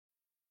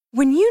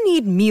When you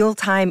need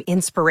mealtime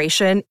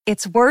inspiration,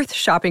 it's worth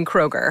shopping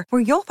Kroger,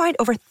 where you'll find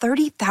over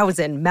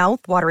 30,000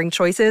 mouth-watering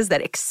choices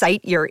that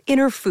excite your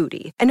inner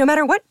foodie. And no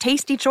matter what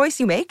tasty choice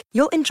you make,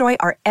 you'll enjoy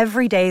our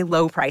everyday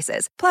low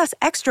prices, plus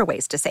extra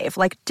ways to save,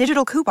 like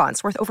digital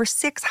coupons worth over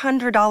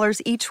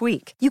 $600 each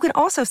week. You can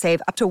also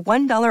save up to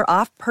 $1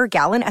 off per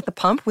gallon at the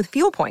pump with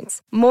fuel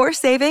points. More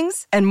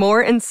savings and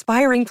more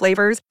inspiring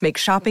flavors make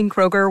shopping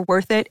Kroger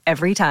worth it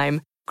every time.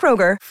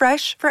 Kroger,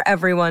 fresh for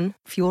everyone.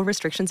 Fuel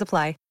restrictions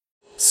apply.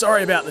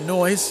 Sorry about the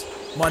noise.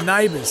 My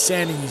neighbour's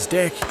sanding his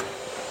deck.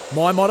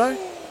 My motto?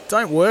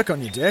 Don't work on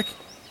your deck,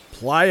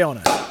 play on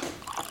it.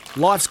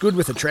 Life's good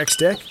with a Trex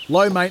deck.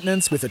 Low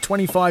maintenance with a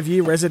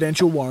 25-year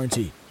residential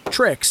warranty.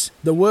 Trex,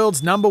 the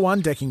world's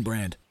 #1 decking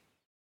brand.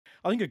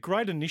 I think a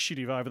great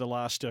initiative over the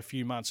last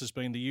few months has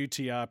been the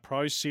UTR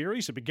Pro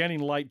Series. It began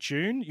in late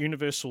June,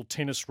 Universal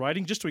Tennis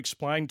Rating. Just to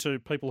explain to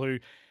people who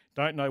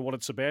don't know what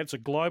it's about, it's a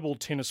global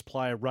tennis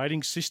player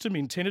rating system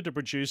intended to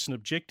produce an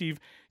objective,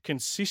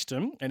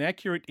 consistent and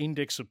accurate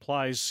index of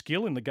players'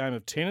 skill in the game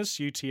of tennis.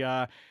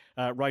 UTR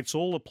rates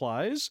all the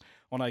players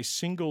on a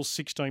single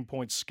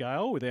 16-point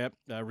scale without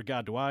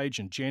regard to age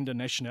and gender,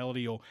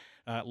 nationality or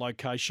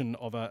location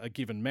of a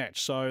given match.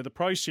 So the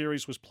Pro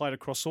Series was played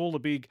across all the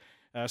big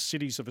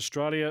cities of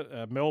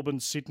Australia, Melbourne,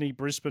 Sydney,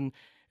 Brisbane,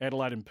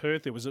 Adelaide and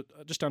Perth. There was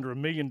just under $1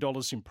 million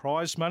in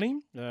prize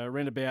money,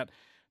 around about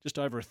just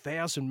over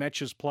 1,000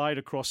 matches played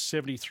across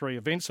 73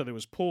 events. So there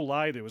was Pool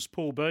A, there was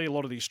Pool B, a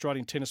lot of the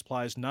Australian tennis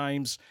players'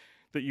 names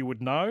that you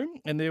would know.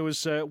 And there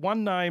was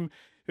one name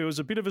who was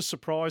a bit of a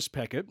surprise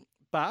packet,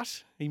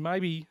 but he may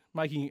be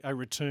making a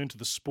return to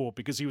the sport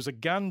because he was a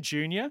gun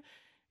junior.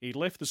 He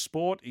left the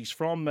sport. He's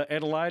from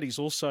Adelaide. He's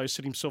also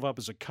set himself up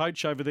as a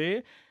coach over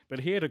there.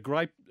 But he had a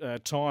great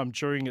time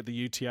during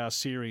the UTR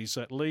series.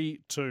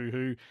 Lee Tu,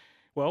 who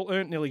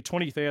earned nearly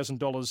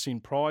 $20,000 in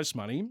prize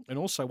money and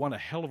also won a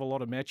hell of a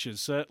lot of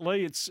matches.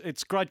 Lee,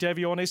 it's great to have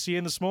you on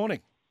SEN this morning.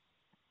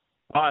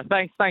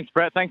 Thanks,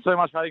 Brett. Thanks so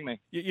much for having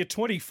me. You're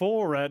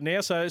 24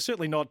 now, so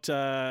certainly not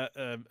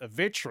a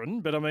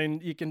veteran, but I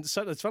mean,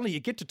 it's funny, you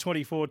get to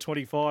 24,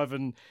 25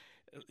 and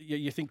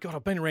you think, God,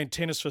 I've been around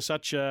tennis for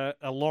such a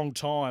long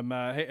time.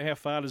 How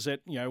far does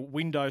that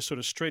window sort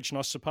of stretch? And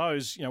I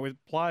suppose,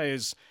 with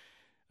players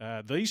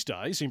these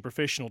days in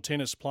professional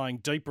tennis playing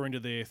deeper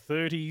into their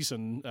 30s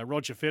and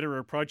Roger Federer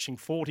approaching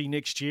 40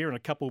 next year and a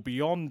couple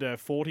beyond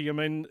 40. I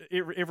mean,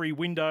 every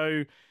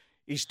window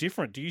is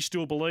different. Do you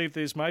still believe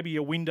there's maybe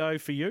a window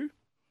for you?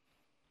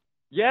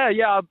 Yeah,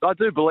 I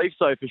do believe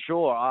so for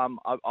sure.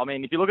 I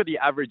mean, if you look at the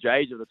average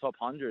age of the top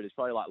 100, it's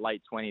probably like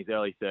late 20s,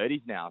 early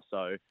 30s now.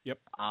 So, yep.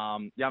 I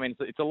mean,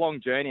 it's a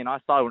long journey, and I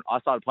started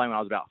playing when I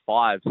was about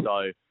 5.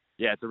 So,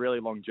 yeah, it's a really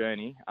long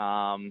journey.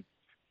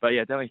 But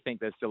yeah, I definitely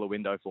think there's still a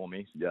window for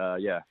me.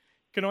 Yeah.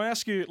 Can I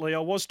ask you, Lee, I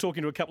was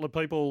talking to a couple of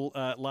people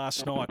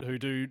last night who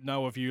do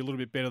know of you a little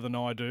bit better than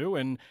I do,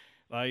 and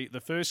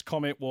the first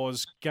comment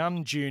was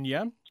Gun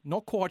Junior.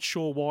 Not quite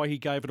sure why he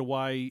gave it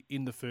away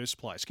in the first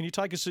place. Can you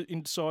take us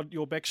inside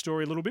your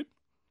backstory a little bit?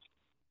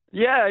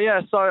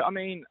 Yeah. So, I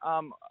mean,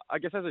 I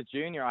guess as a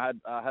junior, I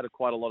had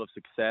quite a lot of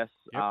success.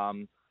 Yep. I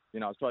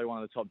was probably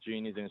one of the top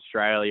juniors in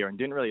Australia and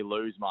didn't really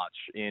lose much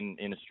in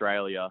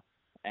Australia.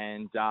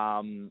 And,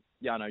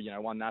 I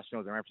won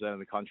nationals and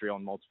represented the country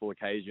on multiple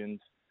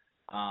occasions.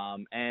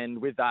 And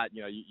with that,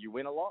 you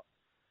win a lot.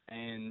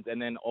 And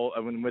then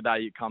with that,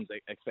 it comes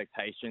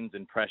expectations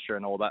and pressure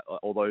and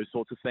all those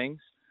sorts of things.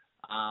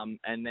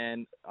 And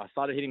then I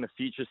started hitting the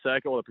future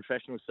circuit or the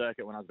professional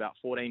circuit when I was about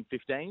 14,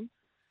 15.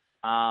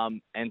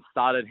 And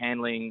started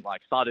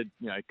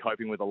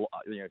coping with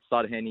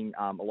started handling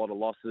a lot of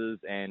losses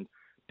and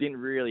didn't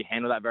really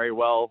handle that very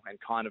well and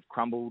kind of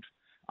crumbled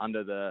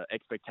under the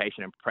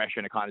expectation and pressure,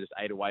 and it kind of just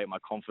ate away at my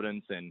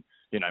confidence and,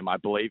 my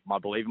belief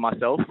in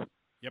myself.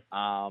 Yep.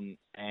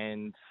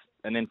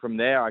 And then from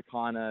there, I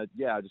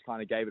just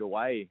kind of gave it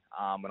away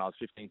when I was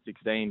 15,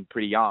 16,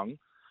 pretty young.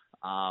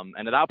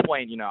 And at that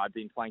point, I'd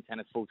been playing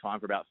tennis full time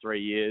for about 3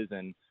 years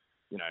and,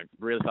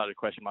 really started to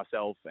question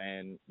myself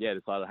and,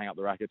 decided to hang up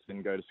the rackets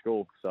and go to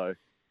school. So,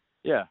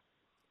 yeah.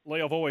 Lee,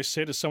 I've always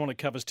said, as someone who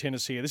covers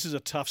tennis here, this is a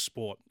tough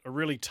sport, a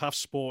really tough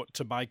sport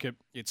to make it.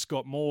 It's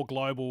got more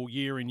global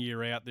year in,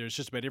 year out. There's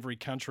just about every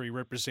country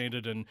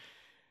represented, and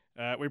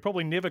we're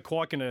probably never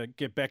quite going to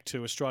get back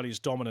to Australia's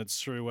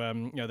dominance through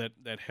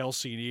that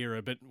halcyon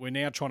era, but we're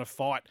now trying to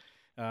fight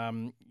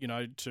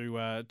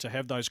to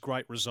have those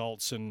great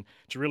results and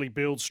to really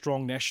build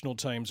strong national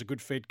teams, a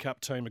good Fed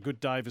Cup team, a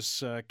good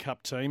Davis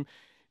Cup team.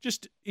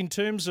 Just in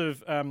terms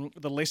of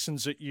the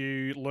lessons that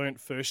you learnt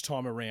first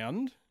time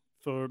around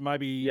for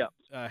maybe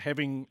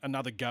having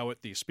another go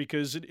at this,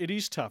 because it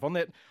is tough. On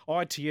that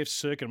ITF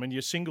circuit, I mean,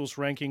 your singles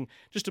ranking,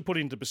 just to put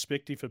it into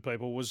perspective for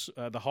people, was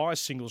the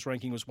highest singles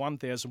ranking was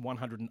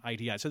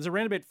 1,188. So there's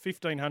around about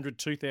 1,500,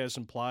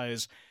 2,000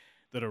 players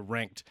that are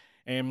ranked.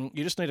 And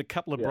you just need a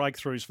couple of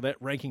breakthroughs for that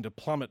ranking to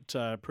plummet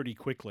pretty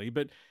quickly.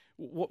 But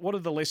what are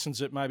the lessons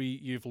that maybe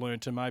you've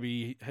learned to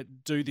maybe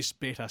do this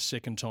better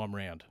second time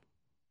round?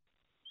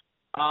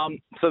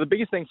 So the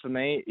biggest thing for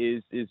me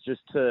is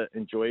just to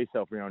enjoy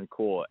yourself when you're on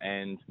court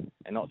and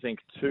not think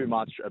too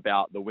much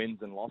about the wins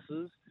and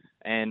losses.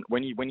 And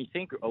when you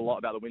think a lot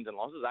about the wins and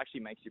losses, it actually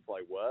makes you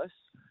play worse.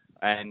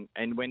 And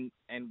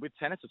with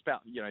tennis, it's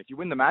about, if you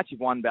win the match, you've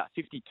won about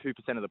 52%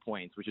 of the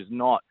points, which is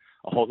not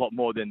a whole lot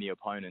more than the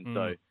opponent.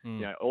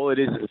 All it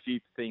is a few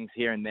things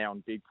here and there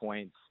on big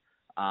points,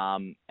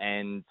 and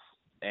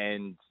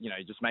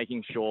just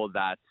making sure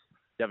that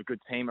you have a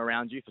good team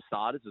around you for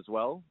starters as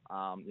well.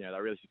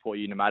 They really support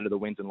you no matter the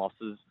wins and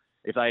losses.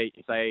 If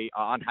they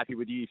are unhappy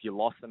with you if you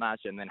lost the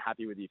match, and then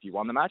happy with you if you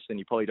won the match, then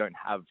you probably don't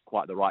have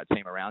quite the right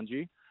team around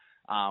you.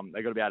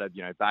 They've got to be able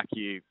to, back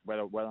you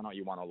whether or not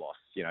you won or lost.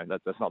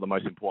 That's not the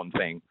most important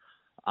thing.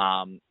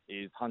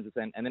 Is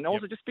 100%. And then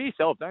also just be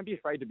yourself. Don't be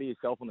afraid to be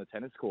yourself on the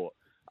tennis court.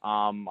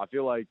 I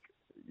feel like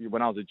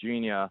when I was a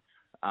junior,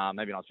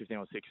 maybe when I was 15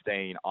 or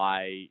 16,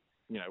 I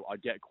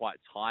get quite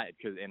tight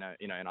and I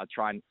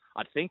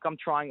think I'm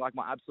trying like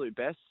my absolute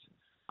best.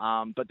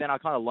 But then I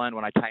kind of learned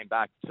when I came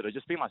back to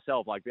just be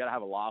myself, like be able to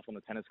have a laugh on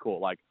the tennis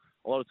court. Like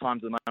a lot of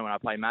times at the moment when I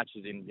play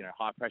matches in,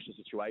 high pressure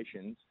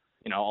situations,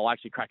 I'll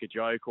actually crack a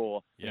joke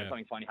or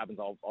something funny happens.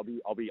 I'll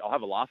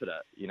have a laugh at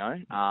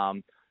it,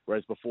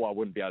 whereas before I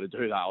wouldn't be able to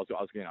do that.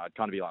 I'd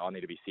kind of be like, I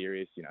need to be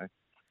serious,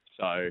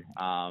 So,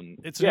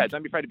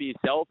 don't be afraid to be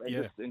yourself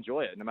and just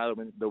enjoy it, no matter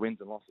the wins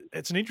and losses.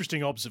 It's an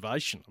interesting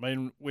observation. I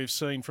mean, we've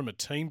seen from a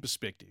team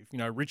perspective,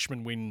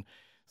 Richmond win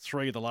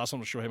 3 of the last, I'm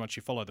not sure how much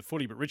you follow the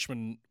footy, but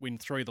Richmond win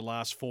 3 of the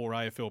last 4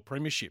 AFL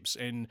premierships,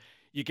 and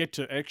you get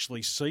to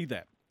actually see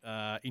that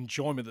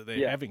enjoyment that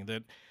they're having,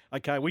 that,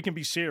 okay, we can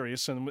be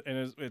serious, and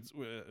it's,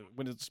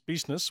 when it's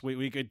business,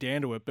 we get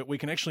down to it, but we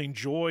can actually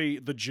enjoy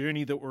the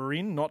journey that we're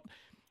in, not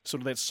sort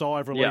of that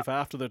sigh of relief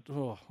after that,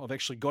 I've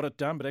actually got it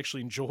done, but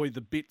actually enjoy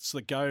the bits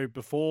that go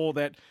before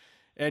that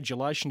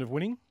adulation of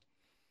winning.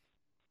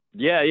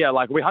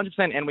 Like we 100%,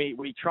 and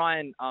we try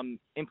and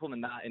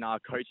implement that in our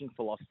coaching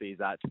philosophy,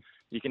 that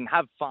you can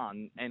have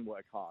fun and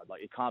work hard.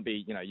 Like it can't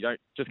be, you don't,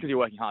 just because you're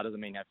working hard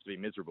doesn't mean you have to be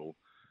miserable.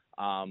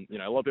 A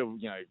lot of people,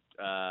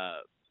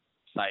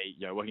 say,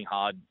 working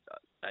hard,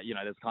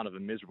 there's kind of a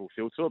miserable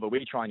feel to it, but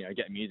we try and,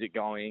 get music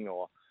going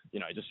or,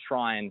 just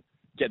try and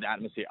get the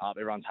atmosphere up,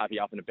 everyone's happy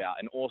up and about,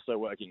 and also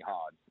working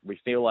hard. We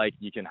feel like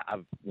you can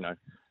have,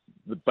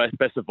 the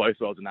best of both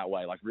worlds in that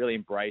way, like really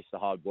embrace the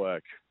hard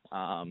work.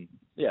 I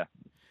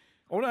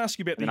want to ask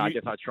you about I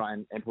guess I try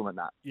and implement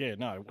that. Yeah,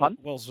 no, Pardon?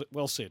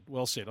 well said.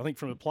 I think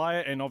from a player,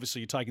 and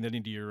obviously you're taking that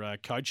into your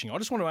coaching, I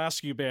just want to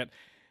ask you about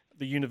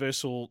the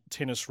universal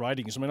tennis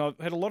ratings. I mean, I've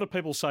had a lot of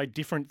people say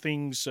different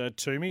things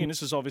to me, and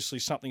this is obviously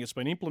something that's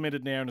been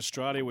implemented now in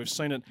Australia. We've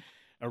seen it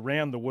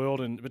around the world,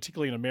 and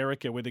particularly in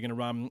America, where they're going to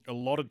run a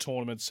lot of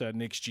tournaments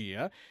next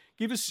year.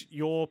 Give us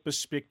your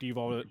perspective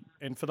on it,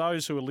 and for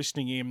those who are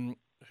listening in,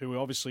 who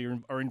obviously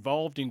are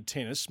involved in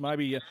tennis,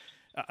 maybe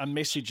a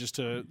message as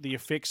to the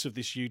effects of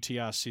this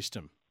UTR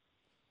system.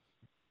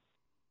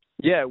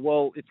 Yeah,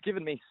 well, it's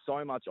given me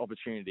so much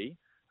opportunity.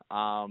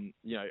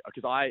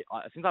 Because I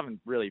since I haven't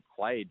really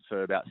played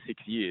for about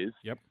 6 years.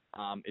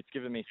 It's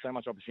given me so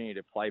much opportunity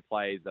to play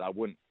plays that I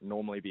wouldn't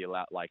normally be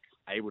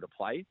able to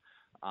play.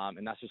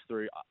 And that's just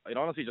through, it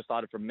honestly just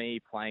started from me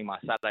playing my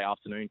Saturday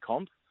afternoon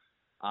comp,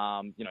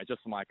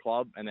 just for my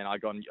club. And then I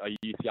got a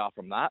UTR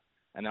from that.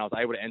 And then I was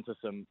able to enter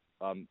some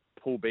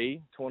Pool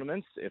B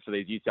tournaments for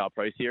these UTR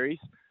Pro Series.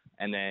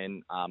 And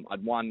then I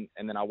won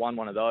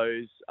one of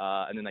those.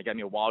 And then they gave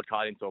me a wild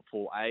card into a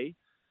Pool A.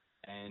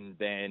 And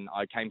then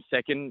I came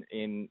second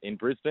in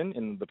Brisbane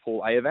in the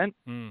Pool A event.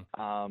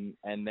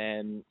 And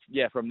then,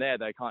 from there,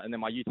 and then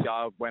my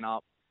UTR went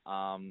up.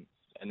 And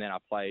then I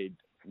played,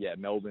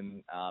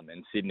 Melbourne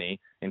and Sydney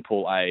in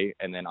Pool A.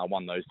 And then I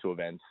won those 2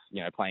 events,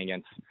 playing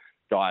against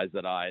guys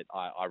that I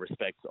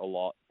respect a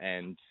lot.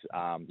 And,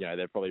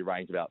 they're probably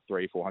ranked about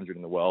 300-400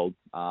 in the world,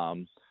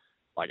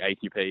 like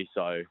ATP.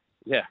 So,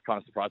 kind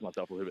of surprised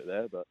myself a little bit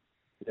there, but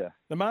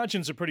The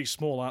margins are pretty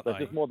small, aren't they?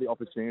 Just more the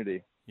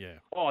opportunity. Yeah.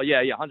 Oh,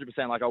 yeah,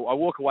 100%. Like I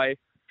walk away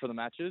from the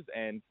matches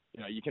and,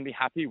 you can be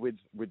happy with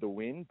the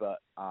win, but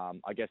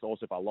I guess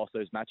also if I lost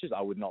those matches,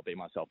 I would not beat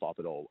myself up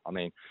at all. I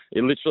mean,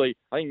 it literally,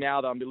 I think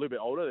now that I'm a little bit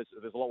older,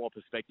 there's a lot more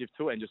perspective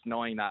to it, and just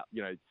knowing that,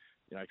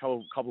 a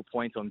couple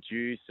points on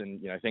juice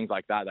and, things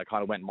like that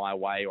kind of went my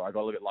way, or I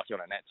got a little bit lucky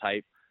on a net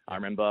tape. I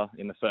remember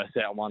in the first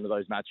set on one of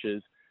those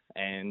matches,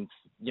 and,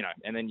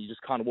 and then you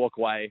just kind of walk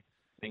away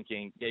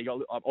thinking, you got,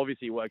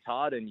 obviously you worked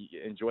hard and you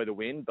enjoy the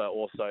win, but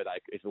also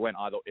like if it went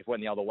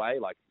the other way,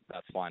 like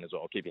that's fine as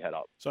well. Keep your head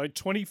up. So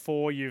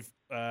 24, you've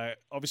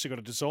obviously got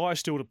a desire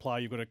still to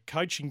play. You've got a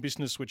coaching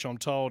business, which I'm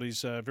told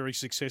is very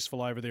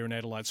successful over there in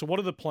Adelaide. So what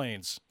are the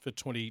plans for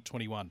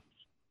 2021?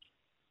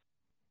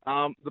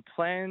 The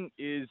plan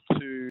is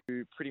to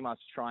pretty much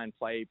try and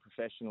play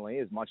professionally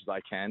as much as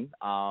I can,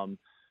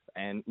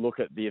 and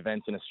look at the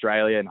events in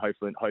Australia, and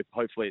hopefully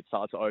it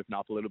starts to open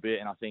up a little bit.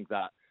 And I think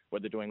that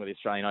what they're doing with the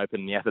Australian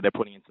Open and the effort they're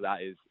putting into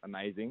that is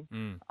amazing.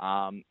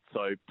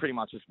 So pretty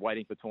much just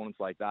waiting for tournaments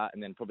like that.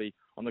 And then probably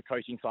on the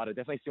coaching side, I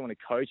definitely still want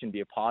to coach and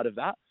be a part of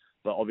that.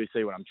 But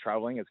obviously when I'm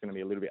traveling, it's going to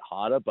be a little bit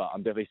harder, but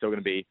I'm definitely still going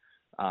to be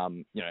a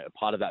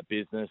part of that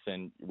business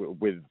and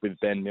with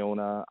Ben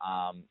Milner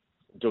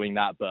doing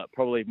that, but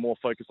probably more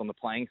focused on the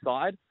playing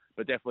side,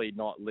 but definitely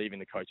not leaving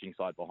the coaching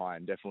side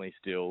behind. Definitely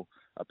still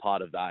a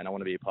part of that, and I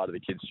want to be a part of the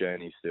kids'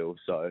 journey still.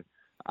 So,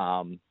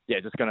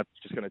 just gonna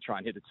try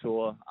and hit the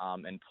tour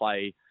and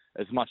play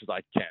as much as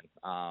I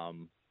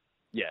can.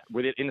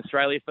 With it in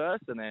Australia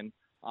first, and then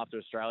after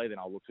Australia, then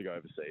I'll look to go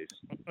overseas.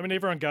 I mean,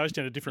 everyone goes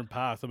down a different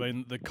path. I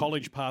mean, the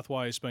college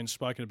pathway has been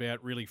spoken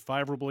about really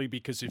favourably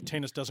because if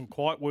tennis doesn't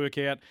quite work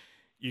out,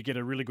 you get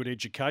a really good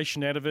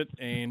education out of it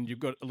and you've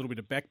got a little bit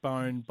of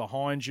backbone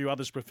behind you.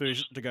 Others prefer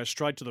to go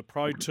straight to the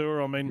pro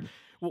tour. I mean,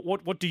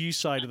 what do you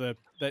say to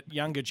that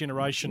younger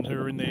generation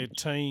who are in their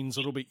teens,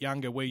 a little bit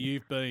younger, where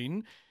you've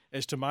been,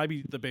 as to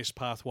maybe the best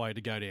pathway to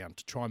go down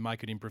to try and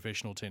make it in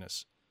professional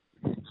tennis?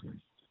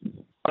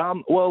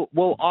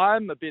 Well,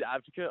 I'm a bit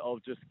advocate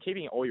of just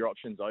keeping all your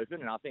options open,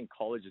 and I think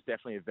college is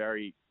definitely a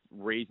very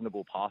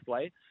reasonable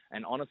pathway.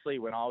 And honestly,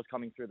 when I was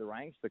coming through the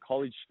ranks, the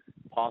college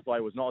pathway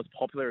was not as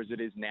popular as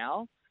it is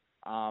now.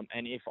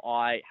 And if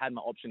I had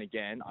my option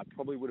again, I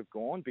probably would have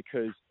gone,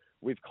 because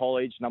with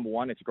college, number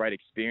one, it's a great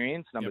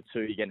experience. Number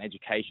two, you get an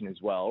education as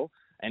well.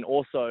 And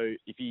also,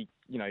 if you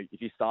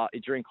start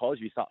during college,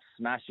 if you start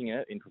smashing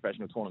it in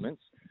professional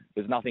tournaments,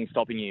 there's nothing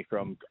stopping you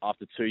from,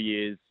 after 2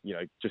 years,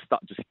 just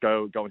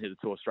go and hit the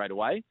tour straight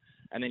away,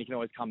 and then you can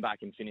always come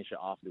back and finish it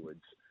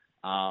afterwards.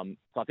 So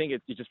I think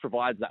it just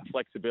provides that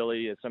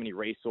flexibility. There's so many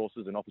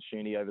resources and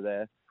opportunity over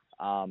there,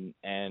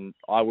 and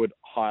I would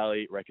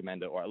highly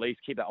recommend it, or at least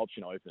keep that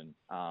option open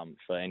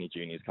for any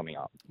juniors coming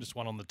up. Just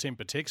one on the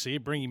Temper text here.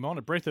 Bring him on.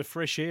 A breath of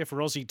fresh air for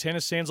Aussie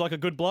tennis. Sounds like a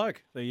good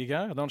bloke. There you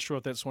go. I'm not sure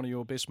if that's one of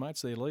your best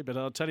mates there, Lee, but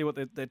I'll tell you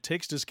what, that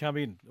text has come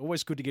in.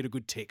 Always good to get a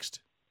good text.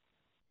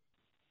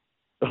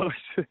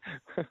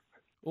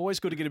 Always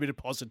good to get a bit of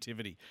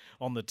positivity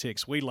on the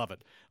text. We love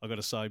it, I've got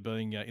to say,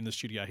 being in the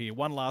studio here.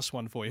 One last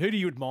one for you. Who do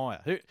you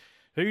admire?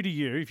 Who do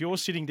you, if you're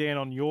sitting down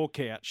on your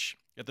couch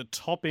at the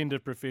top end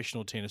of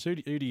professional tennis, who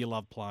do you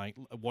love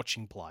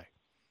watching play?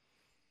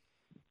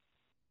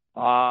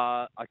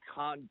 I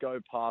can't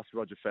go past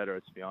Roger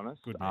Federer, to be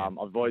honest. Good man.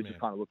 I've always just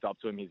kind of looked up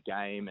to him, his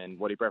game and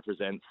what he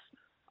represents.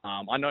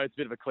 I know it's a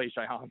bit of a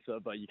cliche answer,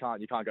 but you can't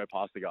go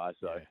past the guy.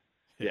 So,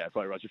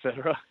 probably Roger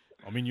Federer.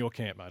 I'm in your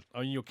camp, mate.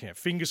 I'm in your camp.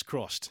 Fingers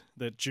crossed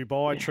that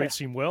Dubai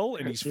treats him well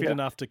and he's fit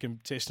enough to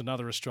contest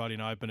another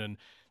Australian Open, and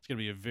it's going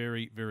to be a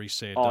very, very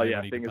sad day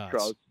when he fingers departs.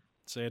 Crossed.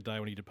 Sad day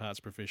when he departs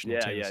professional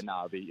tennis.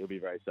 It'll be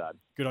very sad.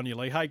 Good on you,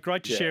 Lee. Hey,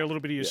 great to share a little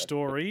bit of your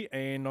story,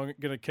 and I'm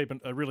going to keep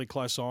a really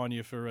close eye on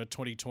you for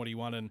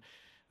 2021 and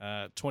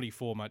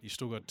 24, mate. You've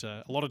still got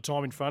a lot of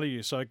time in front of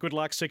you, so good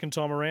luck second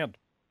time around.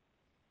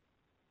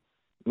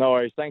 No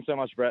worries. Thanks so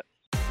much, Brett.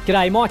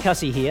 G'day, Mike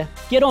Hussey here.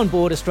 Get on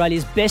board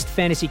Australia's best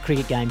fantasy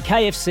cricket game,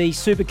 KFC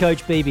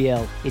Supercoach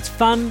BBL. It's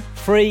fun,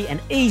 free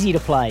and easy to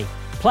play.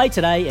 Play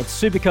today at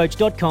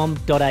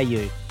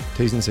supercoach.com.au.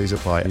 T's and C's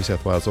apply. New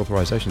South Wales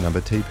authorisation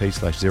number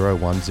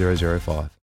TP/01005.